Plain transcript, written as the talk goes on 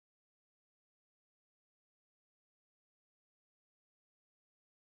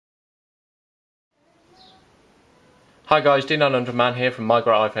Hi guys, D900man here from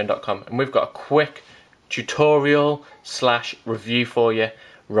mygreatiphone.com, and we've got a quick tutorial slash review for you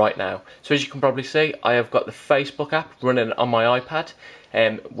right now. So as you can probably see, I have got the Facebook app running on my iPad.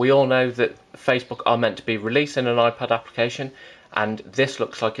 We all know that Facebook are meant to be releasing an iPad application, and this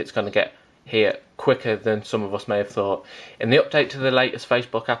looks like it's going to get here quicker than some of us may have thought. In the update to the latest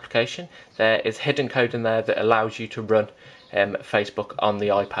Facebook application, there is hidden code in there that allows you to run Facebook on the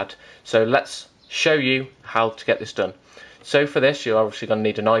iPad. So let's show you how to get this done. So for this, you're obviously going to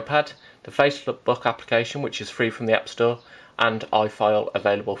need an iPad, the Facebook application, which is free from the App Store, and iFile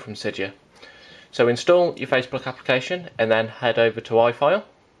available from Cydia. So install your Facebook application and then head over to iFile,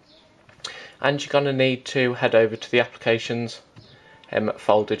 and you're going to need to head over to the applications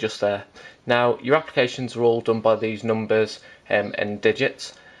folder just there. Now your applications are all done by these numbers and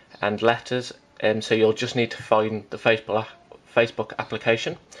digits and letters, so you'll just need to find the Facebook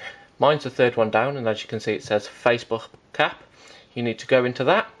application. Mine's the third one down, and as you can see it says Facebook app. You need to go into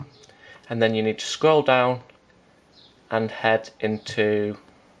that, and then you need to scroll down and head into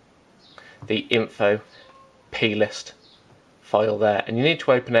the info plist file there, and you need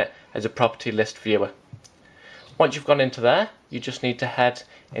to open it as a property list viewer. Once you've gone into there, you just need to head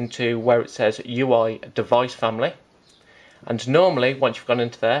into where it says UI device family, and normally once you've gone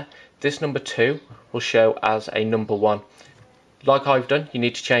into there, this number 2 will show as a number 1. Like I've done, you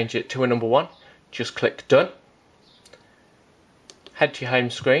need to change it to a number 1. Just click done. Head to your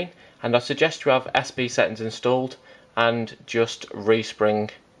home screen, and I suggest you have SB settings installed and just respring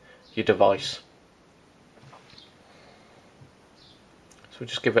your device. So we'll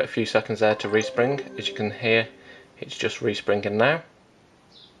just give it a few seconds there to respring. As you can hear, it's just respringing now.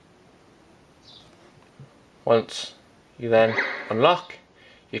 Once you then unlock,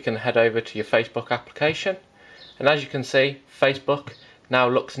 you can head over to your Facebook application. And as you can see, Facebook now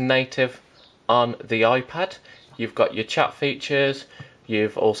looks native on the iPad. You've got your chat features,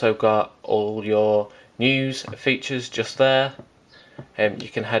 you've also got all your news features just there. You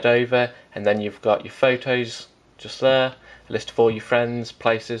can head over, and then you've got your photos just there, a list of all your friends,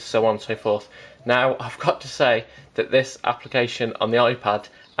 places, so on and so forth. Now I've got to say that this application on the iPad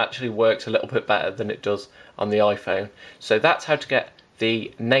actually works a little bit better than it does on the iPhone. So that's how to get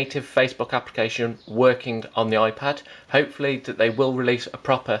the native Facebook application working on the iPad. Hopefully that they will release a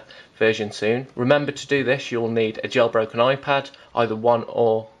proper version soon. Remember, to do this you'll need a jailbroken iPad, either 1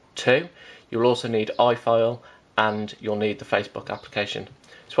 or 2. You'll also need iFile, and you'll need the Facebook application.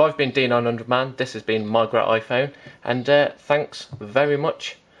 So I've been D900man, this has been My Great iPhone, and thanks very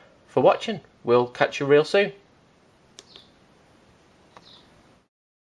much for watching. We'll catch you real soon.